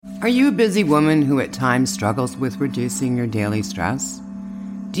Are you a busy woman who at times struggles with reducing your daily stress?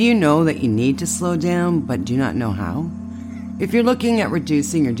 Do you know that you need to slow down but do not know how? If you're looking at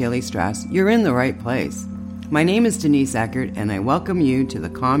reducing your daily stress, you're in the right place. My name is Denise Eckert, and I welcome you to the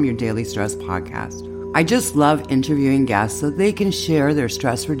Calm Your Daily Stress podcast. I just love interviewing guests so they can share their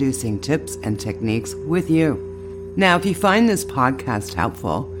stress-reducing tips and techniques with you. Now, if you find this podcast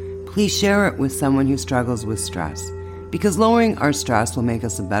helpful, please share it with someone who struggles with stress, because lowering our stress will make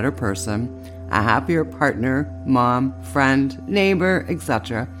us a better person, a happier partner, mom, friend, neighbor,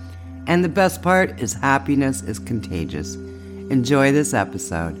 etc. And the best part is happiness is contagious. Enjoy this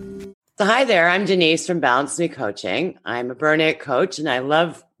episode. So hi there, I'm Denise from Balance Me Coaching. I'm a burnout coach, and I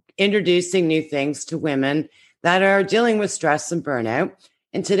love introducing new things to women that are dealing with stress and burnout.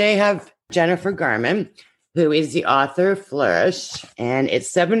 And today I have Jennifer Garman, who is the author of Flourish, and it's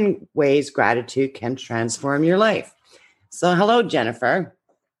 7 ways gratitude can transform your life. So hello, Jennifer.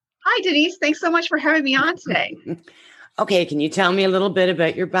 Hi, Denise. Thanks so much for having me on today. Okay, can you tell me a little bit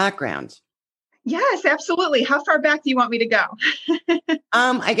about your background? Yes, absolutely. How far back do you want me to go?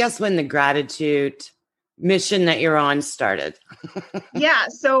 I guess when the gratitude mission that you're on started. Yeah.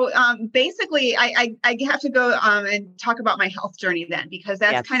 So basically, I have to go and talk about my health journey then, because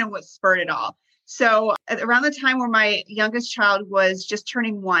that's kind of what spurred it all. So around the time where my youngest child was just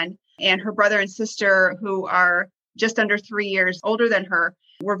turning 1, and her brother and sister, who are just under 3 years older than her,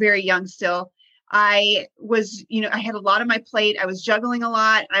 were very young still. I was, I had a lot on my plate. I was juggling a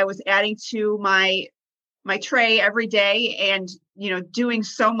lot. I was adding to my tray every day and, doing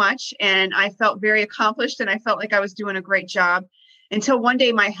so much. And I felt very accomplished, and I felt like I was doing a great job until one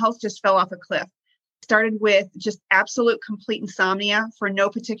day my health just fell off a cliff. Started with just absolute complete insomnia for no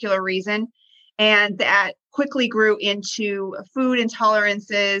particular reason. And that quickly grew into food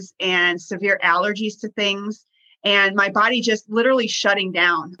intolerances and severe allergies to things. And my body just literally shutting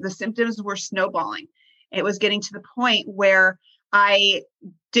down. The symptoms were snowballing. It was getting to the point where I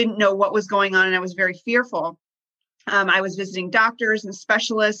didn't know what was going on, and I was very fearful. I was visiting doctors and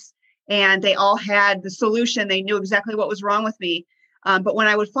specialists, and they all had the solution. They knew exactly what was wrong with me. But when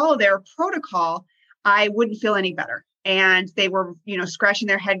I would follow their protocol, I wouldn't feel any better. And they were, scratching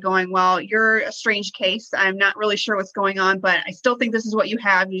their head going, well, you're a strange case. I'm not really sure what's going on, but I still think this is what you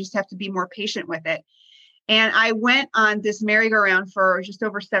have. You just have to be more patient with it. And I went on this merry-go-round for just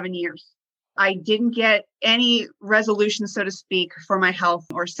over 7 years. I didn't get any resolution, so to speak, for my health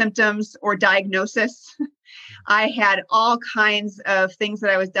or symptoms or diagnosis. I had all kinds of things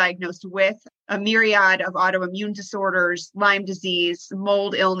that I was diagnosed with, a myriad of autoimmune disorders, Lyme disease,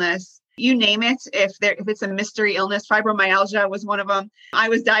 mold illness, you name it. If it's a mystery illness, fibromyalgia was one of them. I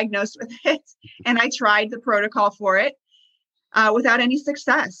was diagnosed with it, and I tried the protocol for it without any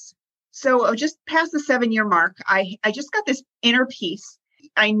success. So just past the 7-year mark, I just got this inner peace.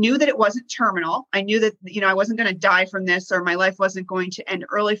 I knew that it wasn't terminal. I knew that, I wasn't going to die from this, or my life wasn't going to end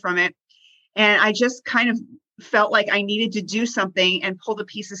early from it. And I just kind of felt like I needed to do something and pull the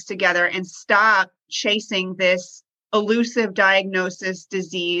pieces together and stop chasing this elusive diagnosis,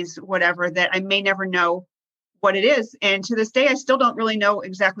 disease, whatever, that I may never know what it is. And to this day, I still don't really know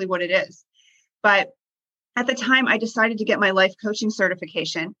exactly what it is. But at the time, I decided to get my life coaching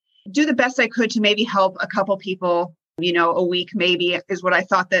certification, do the best I could to maybe help a couple people, a week maybe is what I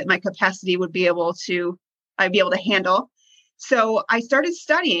thought that my capacity I'd be able to handle. So I started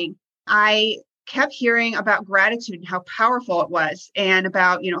studying. I kept hearing about gratitude and how powerful it was, and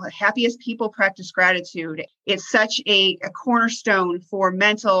about, the happiest people practice gratitude. It's such a cornerstone for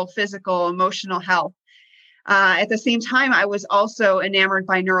mental, physical, emotional health. At the same time, I was also enamored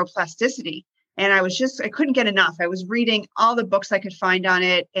by neuroplasticity. And I couldn't get enough. I was reading all the books I could find on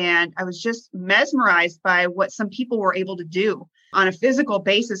it. And I was just mesmerized by what some people were able to do on a physical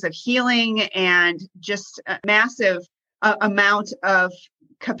basis of healing, and just a massive amount of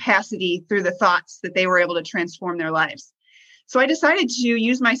capacity through the thoughts that they were able to transform their lives. So I decided to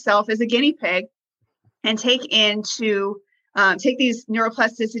use myself as a guinea pig and take these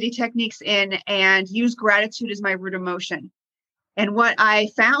neuroplasticity techniques in and use gratitude as my root emotion. And what I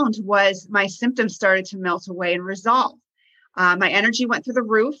found was my symptoms started to melt away and resolve. My energy went through the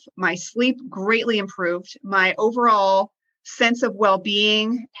roof. My sleep greatly improved. My overall sense of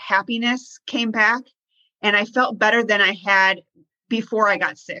well-being, happiness came back. And I felt better than I had before I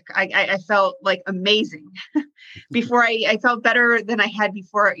got sick. I felt like amazing. I felt better than I had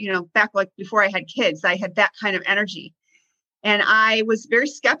before, before I had kids. I had that kind of energy. And I was very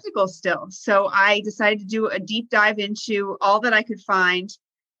skeptical still. So I decided to do a deep dive into all that I could find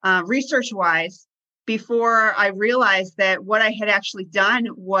research-wise before I realized that what I had actually done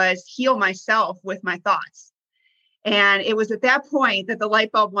was heal myself with my thoughts. And it was at that point that the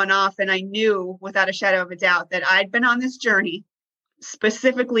light bulb went off, and I knew without a shadow of a doubt that I'd been on this journey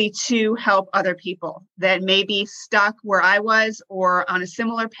specifically to help other people that may be stuck where I was or on a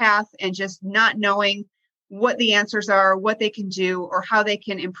similar path and just not knowing what the answers are, what they can do, or how they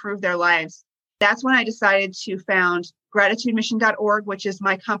can improve their lives. That's when I decided to found gratitudemission.org, which is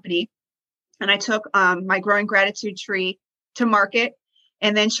my company. And I took my Growing Gratitude tree to market.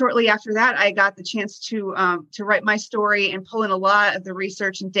 And then shortly after that, I got the chance to write my story and pull in a lot of the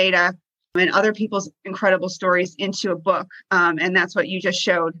research and data and other people's incredible stories into a book. And that's what you just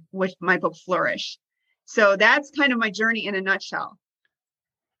showed with my book, Flourish. So that's kind of my journey in a nutshell.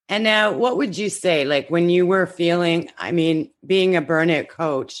 And now, what would you say, like when you were feeling, I mean, being a burnout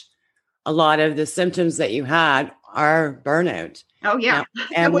coach, a lot of the symptoms that you had are burnout. Oh, yeah.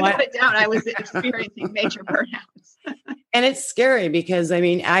 And without a doubt, I was experiencing major burnouts. And it's scary because, I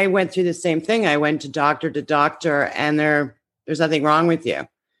mean, I went through the same thing. I went to doctor, and there's nothing wrong with you.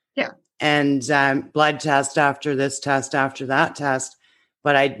 Yeah. And blood test after this test, after that test.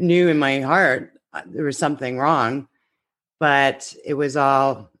 But I knew in my heart there was something wrong. But it was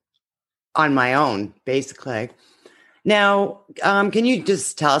all on my own, basically. Now, can you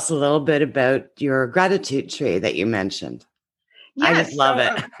just tell us a little bit about your gratitude tree that you mentioned? Yes, I just love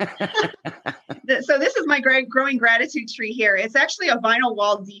it. So this is my growing gratitude tree here. It's actually a vinyl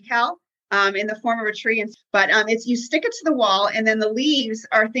wall decal in the form of a tree. But it's you stick it to the wall, and then the leaves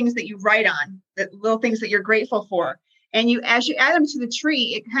are things that you write on, the little things that you're grateful for. And as you add them to the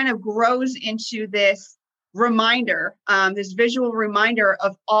tree, it kind of grows into this reminder, this visual reminder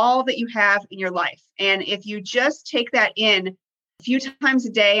of all that you have in your life. And if you just take that in a few times a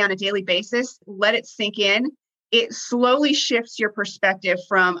day on a daily basis, let it sink in, it slowly shifts your perspective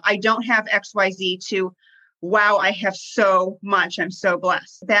from I don't have XYZ to wow, I have so much. I'm so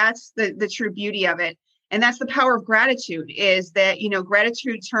blessed. That's the true beauty of it. And that's the power of gratitude, is that,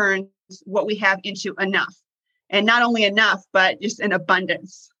 gratitude turns what we have into enough. And not only enough, but just an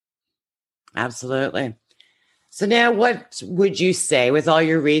abundance. Absolutely. So now what would you say with all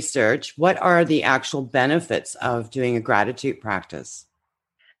your research, what are the actual benefits of doing a gratitude practice?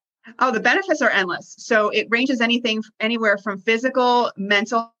 Oh, the benefits are endless. So it ranges anywhere from physical,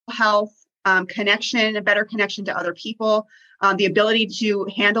 mental health, connection, a better connection to other people, the ability to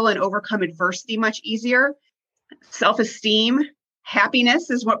handle and overcome adversity much easier, self-esteem, happiness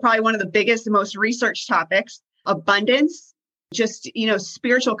is probably one of the biggest and most researched topics, abundance, just,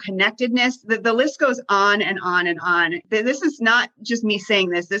 spiritual connectedness. The list goes on and on and on. This is not just me saying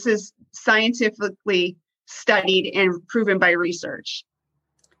this. This is scientifically studied and proven by research.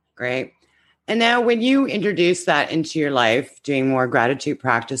 Great. And now when you introduce that into your life, doing more gratitude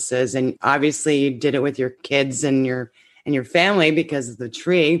practices, and obviously you did it with your kids and your family because of the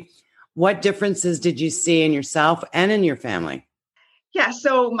tree, what differences did you see in yourself and in your family? Yeah,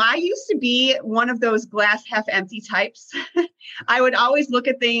 so I used to be one of those glass half empty types. I would always look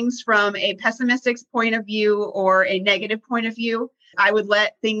at things from a pessimistic point of view or a negative point of view. I would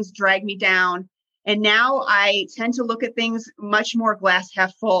let things drag me down. And now I tend to look at things much more glass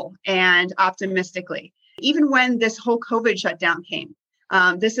half full and optimistically. Even when this whole COVID shutdown came,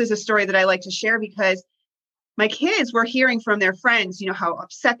 this is a story that I like to share because my kids were hearing from their friends, how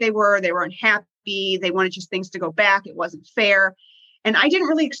upset they were unhappy. They wanted just things to go back. It wasn't fair. And I didn't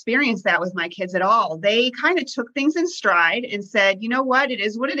really experience that with my kids at all. They kind of took things in stride and said, you know what, it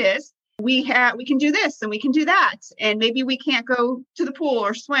is what it is. We can do this and we can do that. And maybe we can't go to the pool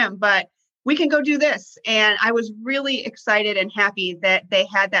or swim, but we can go do this. And I was really excited and happy that they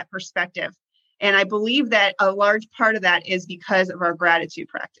had that perspective. And I believe that a large part of that is because of our gratitude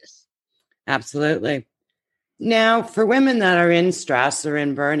practice. Absolutely. Now, for women that are in stress or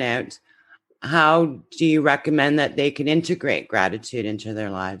in burnout, how do you recommend that they can integrate gratitude into their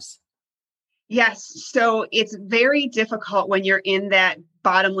lives? Yes. So it's very difficult when you're in that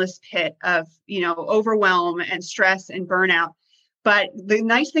bottomless pit of, overwhelm and stress and burnout. But the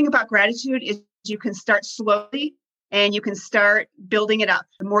nice thing about gratitude is you can start slowly and you can start building it up.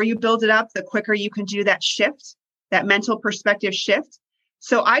 The more you build it up, the quicker you can do that shift, that mental perspective shift.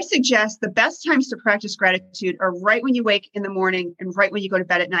 So I suggest the best times to practice gratitude are right when you wake in the morning and right when you go to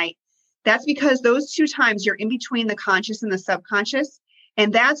bed at night. That's because those two times you're in between the conscious and the subconscious.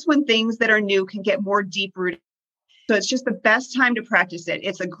 And that's when things that are new can get more deep rooted. So it's just the best time to practice it.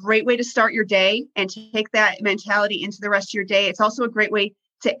 It's a great way to start your day and take that mentality into the rest of your day. It's also a great way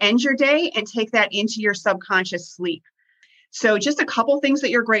to end your day and take that into your subconscious sleep. So just a couple things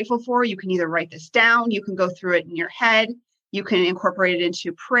that you're grateful for. You can either write this down, you can go through it in your head, you can incorporate it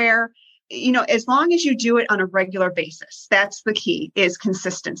into prayer. As long as you do it on a regular basis, that's the key, is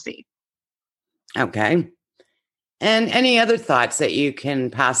consistency. Okay. And any other thoughts that you can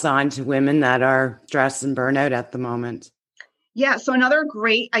pass on to women that are stressed and burnout at the moment? Yeah. So another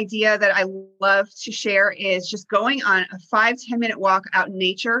great idea that I love to share is just going on a 5-10 minute walk out in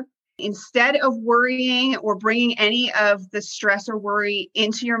nature. Instead of worrying or bringing any of the stress or worry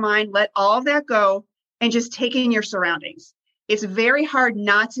into your mind, let all of that go and just take in your surroundings. It's very hard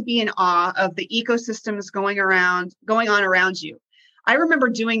not to be in awe of the ecosystems going on around you. I remember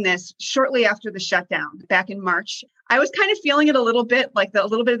doing this shortly after the shutdown back in March. I was kind of feeling it a little bit, like a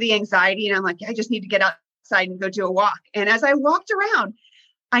little bit of the anxiety. And I'm like, I just need to get outside and go do a walk. And as I walked around,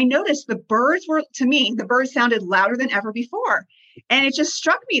 I noticed the birds sounded louder than ever before. And it just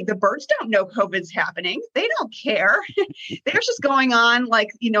struck me, the birds don't know COVID's happening. They don't care. They're just going on like,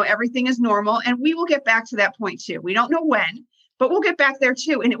 everything is normal. And we will get back to that point too. We don't know when, but we'll get back there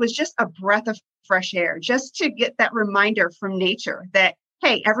too. And it was just a breath of fresh air, just to get that reminder from nature that,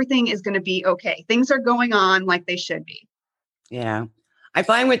 hey, everything is going to be okay. Things are going on like they should be. Yeah. I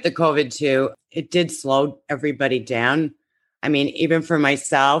find with the COVID too, it did slow everybody down. I mean, even for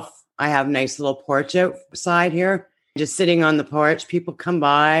myself, I have a nice little porch outside here. Just sitting on the porch, people come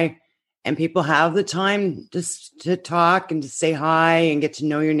by and people have the time just to talk and to say hi and get to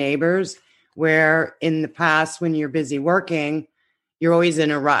know your neighbors. Where in the past, when you're busy working, you're always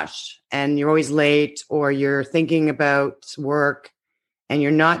in a rush and you're always late, or you're thinking about work and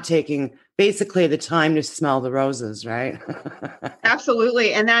you're not taking basically the time to smell the roses, right?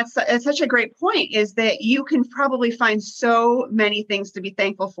 Absolutely. And that's such a great point, is that you can probably find so many things to be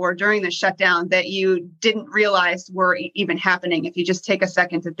thankful for during the shutdown that you didn't realize were even happening if you just take a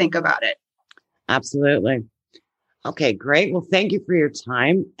second to think about it. Absolutely. Okay, great. Well, thank you for your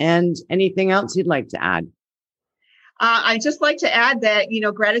time. And anything else you'd like to add? I'd just like to add that,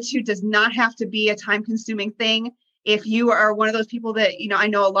 gratitude does not have to be a time-consuming thing. If you are one of those people that, I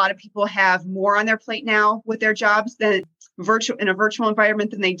know a lot of people have more on their plate now with their jobs in a virtual environment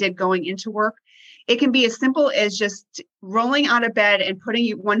than they did going into work. It can be as simple as just rolling out of bed and putting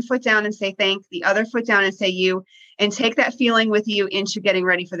one foot down and say thank, the other foot down and say you, and take that feeling with you into getting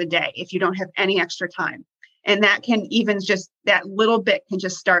ready for the day if you don't have any extra time. And that can even just, that little bit can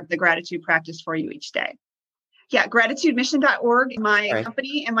just start the gratitude practice for you each day. Yeah, gratitudemission.org, my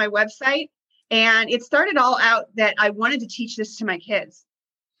company and my website. And it started all out that I wanted to teach this to my kids.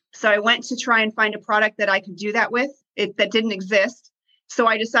 So I went to try and find a product that I could do that with that didn't exist. So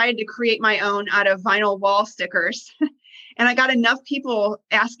I decided to create my own out of vinyl wall stickers. And I got enough people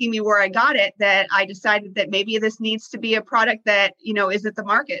asking me where I got it that I decided that maybe this needs to be a product that, is at the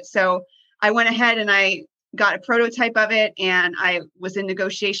market. So I went ahead and I got a prototype of it, and I was in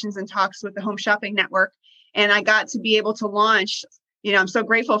negotiations and talks with the Home Shopping Network. And I got to be able to launch, I'm so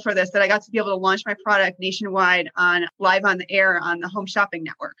grateful for this, that I got to be able to launch my product nationwide live on the air on the Home Shopping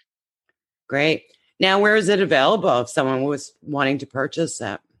Network. Great. Now, where is it available if someone was wanting to purchase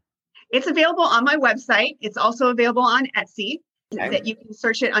that? It's available on my website. It's also available on Etsy. Okay. That you can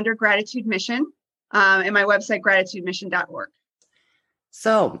search it under Gratitude Mission, and my website, gratitudemission.org.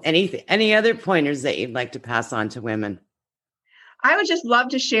 So any other pointers that you'd like to pass on to women? I would just love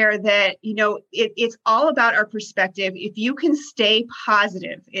to share that, it's all about our perspective. If you can stay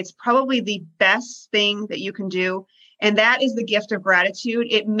positive, it's probably the best thing that you can do. And that is the gift of gratitude.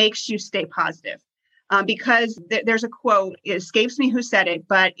 It makes you stay positive. Because there's a quote, it escapes me who said it,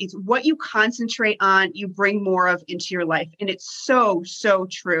 but it's what you concentrate on, you bring more of into your life. And it's so, so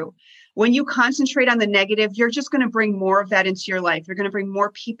true. When you concentrate on the negative, you're just going to bring more of that into your life. You're going to bring more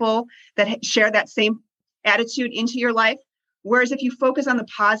people that share that same attitude into your life. Whereas if you focus on the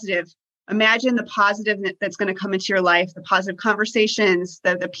positive, imagine the positive that's going to come into your life, the positive conversations,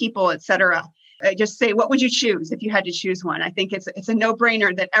 the people, et cetera. Just say, what would you choose if you had to choose one? I think it's a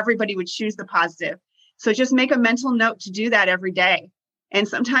no-brainer that everybody would choose the positive. So just make a mental note to do that every day. And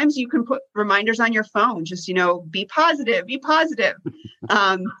sometimes you can put reminders on your phone, just, be positive,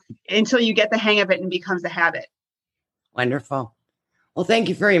 until you get the hang of it and becomes a habit. Wonderful. Well, thank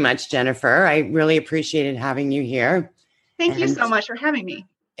you very much, Jennifer. I really appreciated having you here. Thank you so much for having me.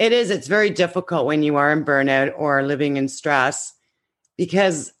 It's very difficult when you are in burnout or living in stress,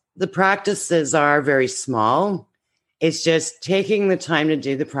 because the practices are very small. It's just taking the time to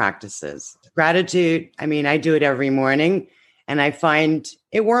do the practices. Gratitude, I do it every morning, and I find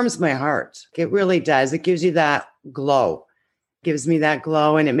it warms my heart. It really does. It gives you that glow. It gives me that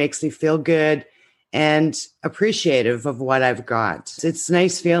glow, and it makes me feel good and appreciative of what I've got. It's a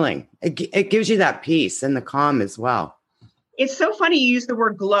nice feeling. It gives you that peace and the calm as well. It's so funny you use the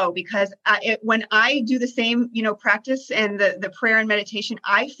word glow, because when I do the same, practice and the prayer and meditation,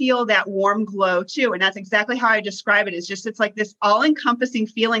 I feel that warm glow too. And that's exactly how I describe it. It's like this all-encompassing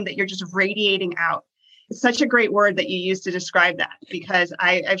feeling that you're just radiating out. such a great word that you use to describe that, because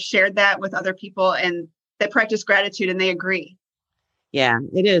I've shared that with other people and they practice gratitude and they agree. Yeah,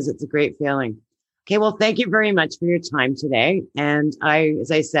 it is. It's a great feeling. Okay, well, thank you very much for your time today. And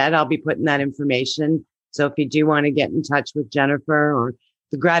as I said, I'll be putting that information. So if you do want to get in touch with Jennifer, or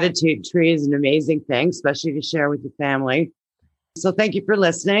the gratitude tree is an amazing thing, especially to share with your family. So thank you for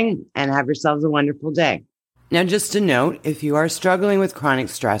listening and have yourselves a wonderful day. Now, just a note, if you are struggling with chronic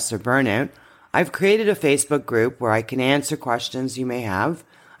stress or burnout, I've created a Facebook group where I can answer questions you may have.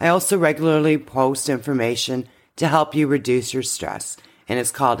 I also regularly post information to help you reduce your stress, and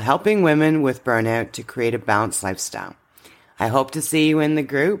it's called Helping Women with Burnout to Create a Balanced Lifestyle. I hope to see you in the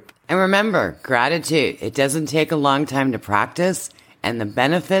group. And remember, gratitude, it doesn't take a long time to practice, and the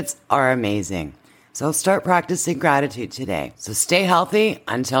benefits are amazing. So start practicing gratitude today. So stay healthy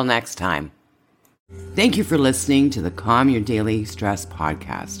until next time. Thank you for listening to the Calm Your Daily Stress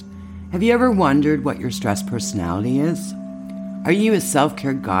podcast. Have you ever wondered what your stress personality is? Are you a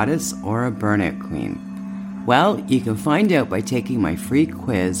self-care goddess or a burnout queen? Well, you can find out by taking my free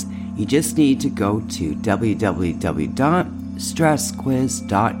quiz. You just need to go to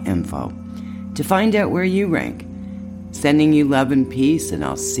www.stressquiz.info to find out where you rank. Sending you love and peace, and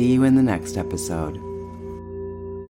I'll see you in the next episode.